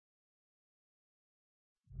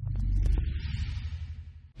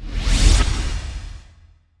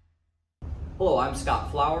Hello, I'm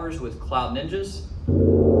Scott Flowers with Cloud Ninjas,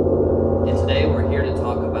 and today we're here to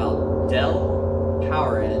talk about Dell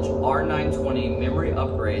PowerEdge R920 memory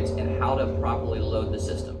upgrades and how to properly load the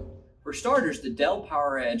system. For starters, the Dell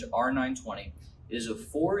PowerEdge R920 is a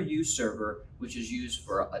 4U server which is used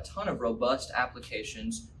for a ton of robust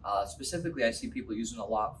applications. Specifically, I see people using a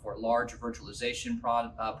lot for large virtualization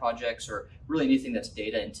projects, or really anything that's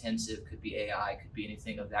data intensive. Could be AI, could be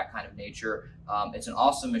anything of that kind of nature. It's an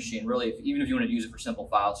awesome machine. Really, even if you want to use it for simple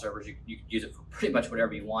file servers, you can use it for pretty much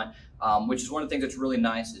whatever you want, which is one of the things that's really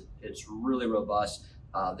nice. It's really robust.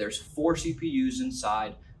 There's 4 CPUs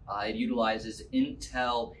inside. It utilizes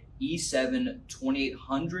Intel i7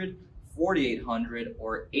 2800, 4800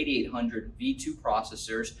 or 8800 V2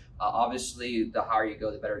 processors. Obviously, the higher you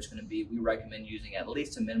go, the better it's going to be. We recommend using at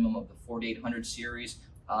least a minimum of the 4800 series,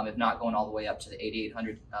 if not going all the way up to the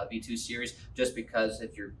 8800 V2 series, just because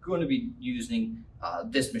if you're going to be using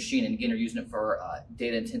this machine, and again, you're using it for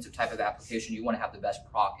data intensive type of application, you want to have the best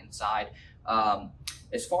proc inside.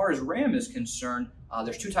 As far as RAM is concerned,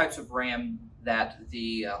 there's 2 types of RAM that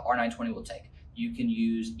the R920 will take. You can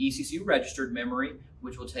use ECC registered memory,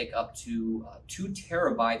 which will take up to 2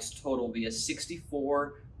 terabytes total via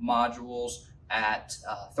 64 modules at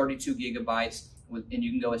 32 gigabytes, and you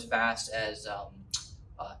can go as fast as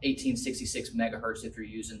 1866 megahertz if you're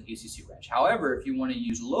using the ECC reg. However, if you want to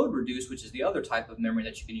use load reduce, which is the other type of memory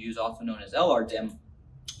that you can use, also known as LRDIMM,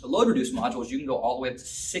 the load reduce modules, you can go all the way up to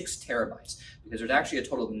 6 terabytes, because there's actually a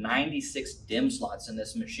total of 96 DIMM slots in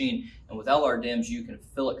this machine. And with LRDIMMs, you can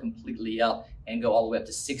fill it completely up and go all the way up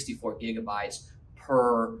to 64 gigabytes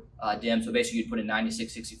per DIMM. So basically, you'd put in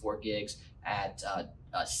 96 64 gigs at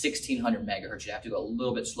 1600 megahertz. You have to go a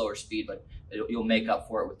little bit slower speed, but you'll make up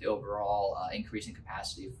for it with the overall increase in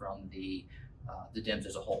capacity from the DIMMs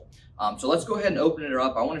as a whole. So let's go ahead and open it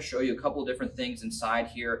up. I want to show you a couple of different things inside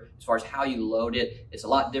here as far as how you load it. It's a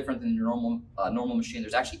lot different than your normal machine.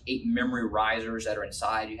 There's actually 8 memory risers that are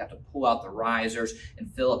inside. You have to pull out the risers and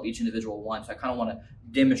fill up each individual one. So I kind of want to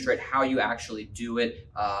demonstrate how you actually do it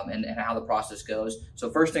and how the process goes. So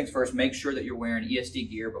first things first, make sure that you're wearing ESD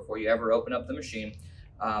gear before you ever open up the machine.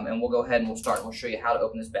 And we'll go ahead and we'll start and we'll show you how to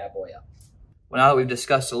open this bad boy up. Well, now that we've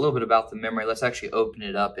discussed a little bit about the memory, let's actually open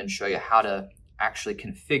it up and show you how to actually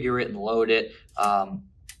configure it and load it,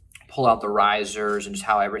 pull out the risers, and just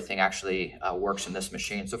how everything actually works in this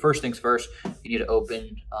machine. So first things first, you need to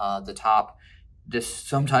open the top. This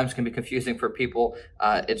sometimes can be confusing for people.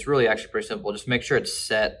 It's really actually pretty simple. Just make sure it's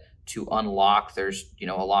set to unlock. There's a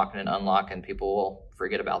lock and an unlock, and people will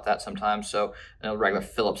forget about that sometimes. So a regular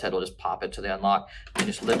Phillips head will just pop it to the unlock, and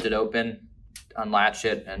just lift it open, unlatch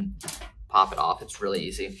it, and pop it off. It's really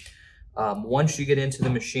easy. Once you get into the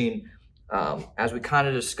machine, as we kind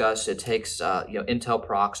of discussed, it takes Intel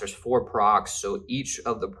procs. There's 4 procs, so each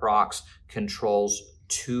of the procs controls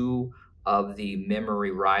 2 of the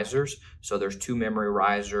memory risers. So there's 2 memory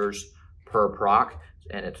risers per proc,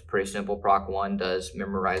 and it's pretty simple. Proc 1 does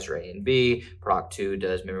memory riser A and B, proc 2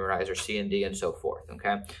 does memory riser C and D, and so forth.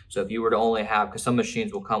 Okay, so if you were to only have, because some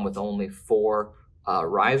machines will come with only 4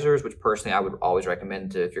 risers, which personally I would always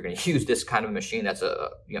recommend to, if you're going to use this kind of machine that's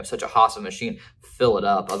such a awesome machine, fill it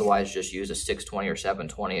up. Otherwise, just use a 620 or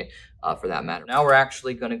 720 for that matter. Now we're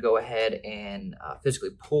actually going to go ahead and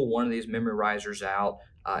physically pull one of these memory risers out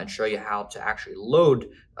and show you how to actually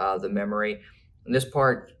load the memory. And this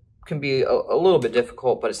part can be a little bit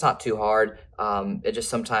difficult, but it's not too hard. It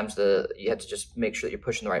just sometimes you have to just make sure that you're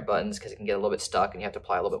pushing the right buttons, because it can get a little bit stuck and you have to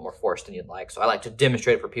apply a little bit more force than you'd like. So I like to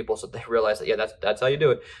demonstrate it for people so they realize that, yeah, that's how you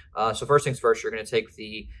do it. So first things first, you're going to take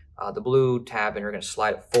the blue tab and you're going to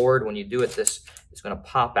slide it forward. When you do it, this is going to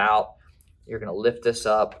pop out. You're going to lift this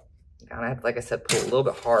up. And I have, like I said, pull it a little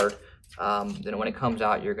bit hard. Then when it comes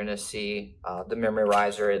out, you're going to see the memory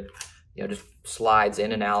riser. It just slides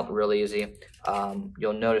in and out real easy.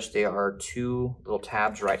 You'll notice there are 2 little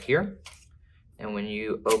tabs right here. And when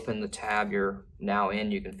you open the tab you're now in,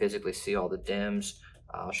 you can physically see all the DIMMs.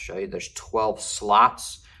 I'll show you, there's 12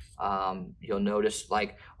 slots. You'll notice,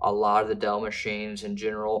 like a lot of the Dell machines in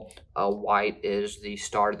general, white is the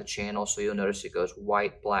start of the channel. So you'll notice it goes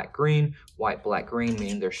white, black, green,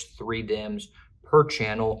 meaning there's 3 DIMMs per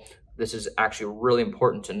channel. This is actually really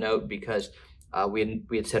important to note, because we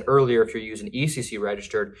had said earlier, if you're using ECC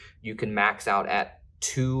registered, you can max out at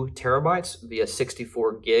 2 terabytes via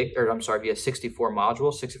 64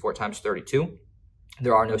 modules, 64 times 32.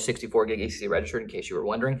 There are no 64 gig ECC registered, in case you were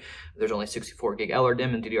wondering. There's only 64 gig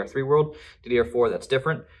LRDIMM in DDR3 world. DDR4, that's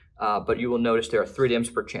different. But you will notice there are 3 DIMMs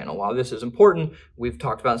per channel. While this is important, we've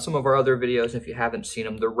talked about in some of our other videos, if you haven't seen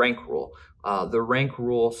them, the rank rule. The rank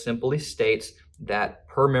rule simply states that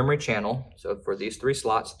per memory channel, so for these 3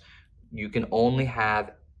 slots, you can only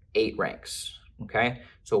have 8 ranks, okay?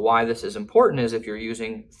 So why this is important is if you're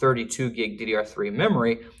using 32 gig DDR3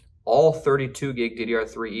 memory, all 32 gig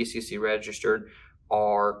DDR3 ECC registered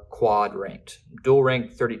are quad ranked. Dual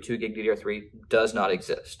ranked 32 gig DDR3 does not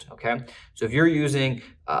exist, okay? So if you're using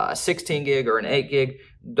a 16 gig or an 8 gig,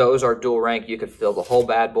 those are dual rank. You could fill the whole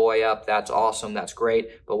bad boy up. That's awesome. That's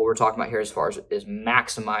great. But what we're talking about here as far as is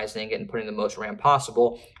maximizing it and putting the most RAM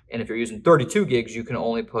possible. And if you're using 32 gigs, you can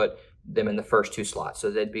only put them in the first 2 slots. So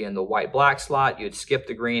they'd be in the white black slot. You'd skip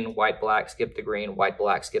the green, white black, skip the green, white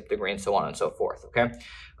black, skip the green, so on and so forth, okay?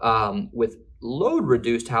 With load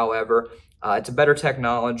reduced, however, it's a better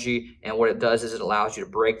technology, and what it does is it allows you to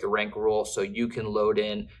break the rank rule, so you can load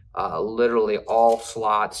in literally all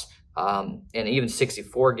slots, and even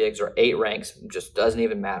 64 gigs or 8 ranks just doesn't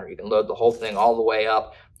even matter. You can load the whole thing all the way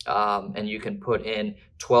up, and you can put in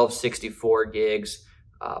 12 64 gigs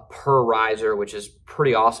per riser, which is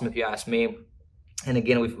pretty awesome if you ask me. And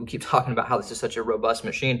again, we keep talking about how this is such a robust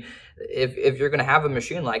machine. If you're going to have a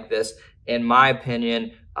machine like this, in my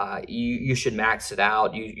opinion, you should max it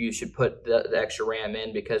out. You should put the extra RAM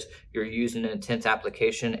in because you're using an intense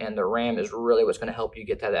application, and the RAM is really what's going to help you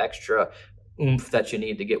get that extra oomph that you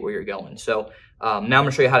need to get where you're going. So now I'm going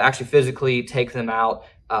to show you how to actually physically take them out.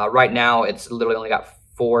 Right now, it's literally only got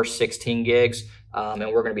 4 16 gigs. And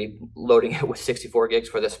we're going to be loading it with 64 gigs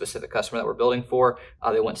for this specific customer that we're building for.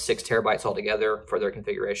 They want 6 terabytes altogether for their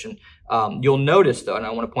configuration. You'll notice, though, and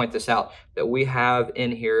I want to point this out, that we have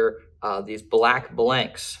in here these black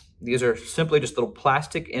blanks. These are simply just little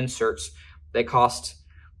plastic inserts. They cost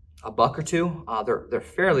 $1 or $2. They're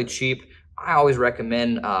fairly cheap. I always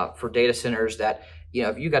recommend for data centers that, you know,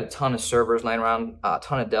 if you got a ton of servers laying around, a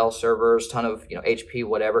ton of Dell servers, ton of, you know, HP,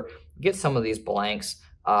 whatever, get some of these blanks.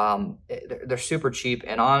 They're super cheap,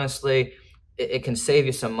 and honestly, it can save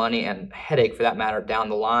you some money and headache for that matter down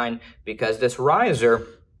the line, because this riser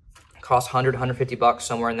costs $100, $150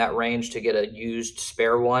 somewhere in that range to get a used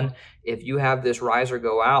spare one. If you have this riser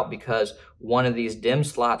go out because one of these DIMM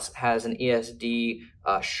slots has an ESD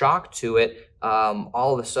shock to it,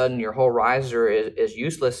 all of a sudden your whole riser is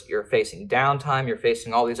useless. You're facing downtime, you're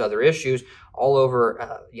facing all these other issues all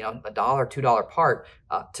over, you know, $1, $2 part.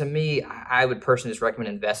 To me, I would personally just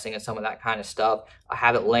recommend investing in some of that kind of stuff.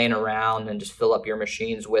 Have it laying around and just fill up your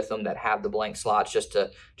machines with them that have the blank slots just to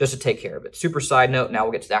take care of it. Super side note, now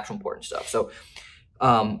we'll get to the actual important stuff. So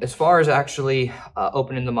as far as actually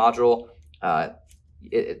opening the module,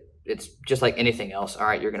 it's just like anything else. All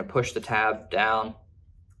right, you're gonna push the tab down.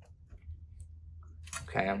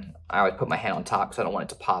 Okay, I always put my hand on top because I don't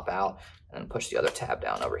want it to pop out, and then push the other tab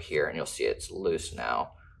down over here, and you'll see it's loose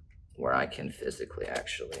now where I can physically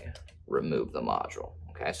actually remove the module.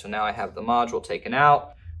 Okay, so now I have the module taken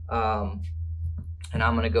out, and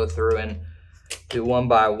I'm gonna go through and do one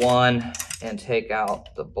by one and take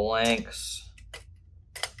out the blanks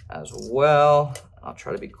as well. I'll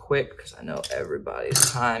try to be quick because I know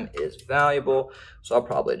everybody's time is valuable, so I'll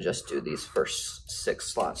probably just do these first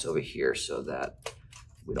 6 slots over here so that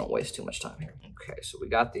we don't waste too much time here. Okay, so we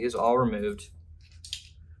got these all removed.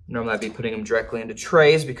 Normally I'd be putting them directly into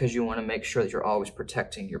trays because you want to make sure that you're always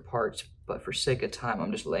protecting your parts, but for sake of time,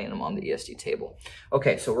 I'm just laying them on the ESD table.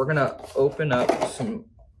 Okay, so we're gonna open up some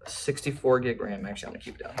 64 gig RAM. Actually, I'm gonna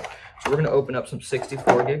keep it down. So we're gonna open up some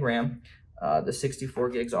 64 gig RAM. The 64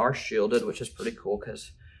 gigs are shielded, which is pretty cool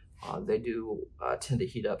because they do tend to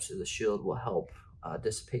heat up, so the shield will help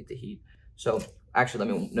dissipate the heat. So actually,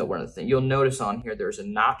 let me note one other thing. You'll notice on here there's a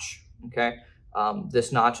notch, okay?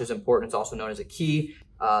 This notch is important. It's also known as a key.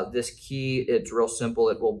 This key, it's real simple.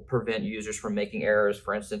 It will prevent users from making errors.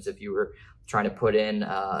 For instance, if you were trying to put in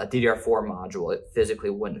a DDR4 module, it physically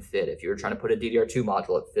wouldn't fit. If you were trying to put a DDR2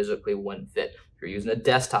 module, it physically wouldn't fit. If you're using a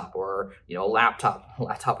desktop or, you know, a laptop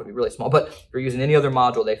would be really small, but if you're using any other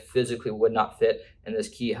module, they physically would not fit, and this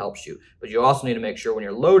key helps you. But you also need to make sure when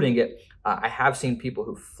you're loading it, I have seen people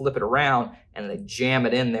who flip it around and they jam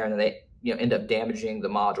it in there and then they, you know, end up damaging the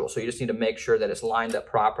module. So you just need to make sure that it's lined up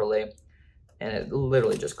properly, and it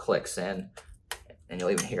literally just clicks in, and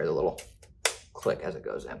you'll even hear the little click as it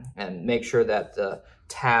goes in. And make sure that the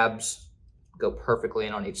tabs go perfectly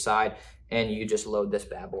in on each side, and you just load this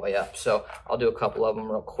bad boy up. So I'll do a couple of them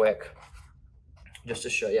real quick just to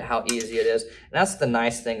show you how easy it is. And that's the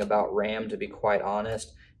nice thing about RAM, to be quite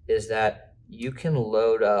honest, is that you can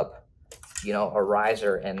load up, you know, a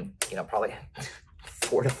riser in, you know, probably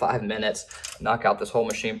 4 to 5 minutes, knock out this whole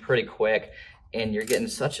machine pretty quick, and you're getting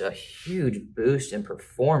such a huge boost in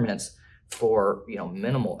performance for, you know,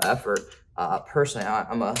 minimal effort. Personally,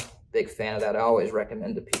 I'm a big fan of that. I always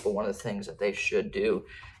recommend to people one of the things that they should do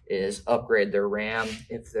is upgrade their RAM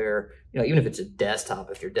if they're, even if it's a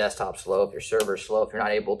desktop, if your desktop's slow, if your server's slow, if you're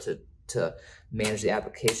not able to manage the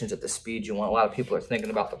applications at the speed you want. A lot of people are thinking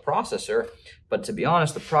about the processor, but to be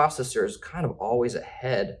honest, the processor is kind of always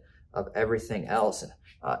ahead of everything else.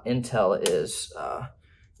 Intel is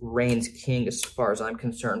reigns king as far as I'm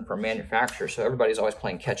concerned for manufacturers, so everybody's always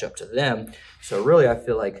playing catch up to them. So really, I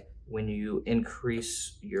feel like when you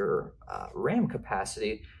increase your RAM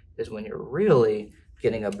capacity is when you're really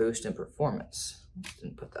getting a boost in performance.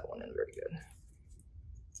 Didn't put that one in very good.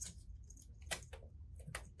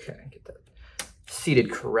 Okay, get that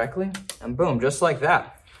seated correctly, and boom, just like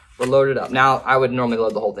that, we're loaded up. Now, I would normally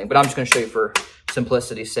load the whole thing, but I'm just gonna show you for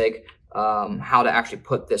simplicity's sake how to actually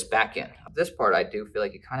put this back in. This part, I do feel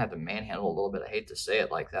like you kind of have to manhandle a little bit. I hate to say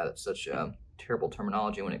it like that. It's such terrible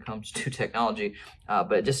terminology when it comes to technology,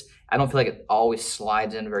 but I don't feel like it always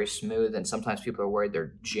slides in very smooth, and sometimes people are worried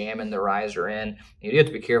they're jamming the riser in. You do have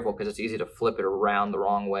to be careful because it's easy to flip it around the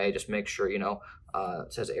wrong way. Just make sure,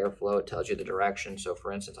 it says airflow, it tells you the direction. So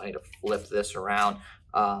for instance, I need to flip this around.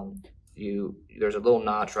 There's a little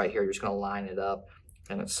notch right here. You're just gonna line it up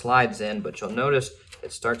and it slides in, but you'll notice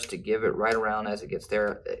it starts to give it right around as it gets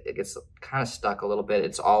there. It gets kind of stuck a little bit.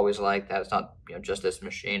 It's always like that. It's not just this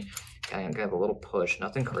machine. Kind of have a little push,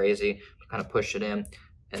 nothing crazy. Kind of push it in, and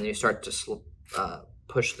then you start to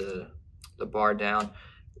push the bar down.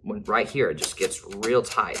 When right here, it just gets real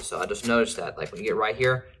tight. So I just noticed that, like when you get right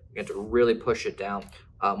here, you have to really push it down.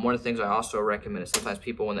 One of the things I also recommend is sometimes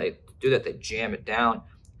people, when they do that, they jam it down,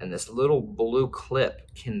 and this little blue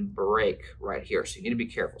clip can break right here. So you need to be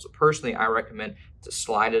careful. So personally, I recommend to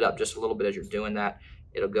slide it up just a little bit as you're doing that.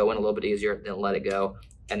 It'll go in a little bit easier, then let it go.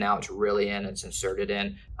 And now it's really in, it's inserted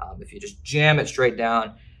in. If you just jam it straight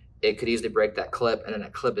down, it could easily break that clip, and then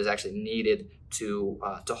that clip is actually needed to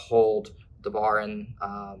hold the bar in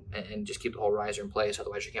and just keep the whole riser in place.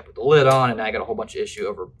 Otherwise, you can't put the lid on, and now I got a whole bunch of issue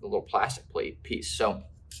over the little plastic plate piece. So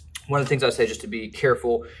one of the things I would say just to be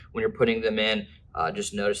careful when you're putting them in.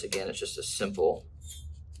 Just notice again, it's just a simple,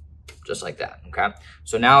 just like that, okay?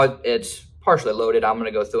 So now it's partially loaded. I'm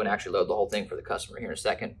gonna go through and actually load the whole thing for the customer here in a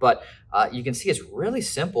second. But you can see it's really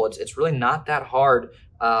simple. It's really not that hard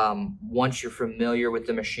once you're familiar with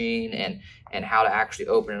the machine and how to actually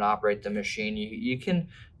open and operate the machine. You can,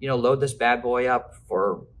 load this bad boy up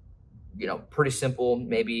for, pretty simple,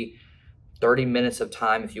 maybe 30 minutes of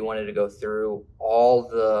time if you wanted to go through all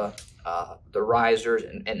the risers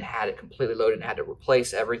and had it completely loaded and had to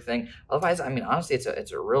replace everything. Otherwise, honestly,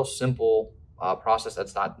 it's a real simple process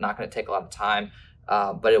that's not going to take a lot of time,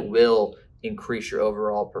 but it will increase your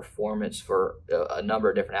overall performance for a number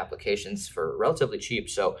of different applications for relatively cheap.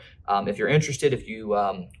 So if you're interested, if you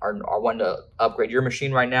are wanting to upgrade your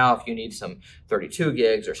machine right now, if you need some 32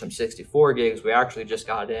 gigs or some 64 gigs, we actually just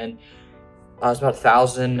got in. It's about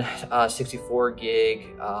 1,000 64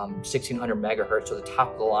 gig, 1,600 megahertz, so the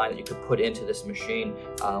top of the line that you could put into this machine.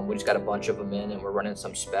 We just got a bunch of them in, and we're running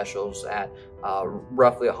some specials at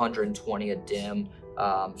roughly 120 a DIM.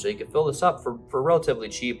 So you can fill this up for relatively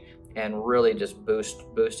cheap and really just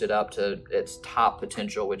boost it up to its top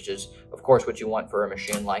potential, which is, of course, what you want for a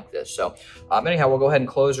machine like this. So anyhow, we'll go ahead and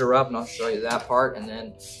close her up, and I'll show you that part, and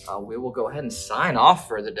then we will go ahead and sign off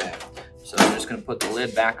for the day. So I'm just gonna put the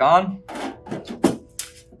lid back on,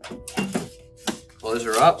 close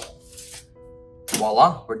her up,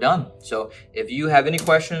 voila, we're done. So if you have any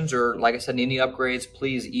questions or, like I said, need any upgrades,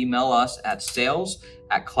 please email us at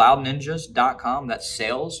sales@cloudninjas.com. That's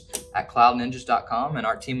sales@cloudninjas.com, and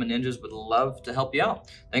our team of ninjas would love to help you out.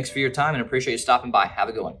 Thanks for your time and appreciate you stopping by. Have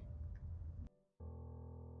a good one.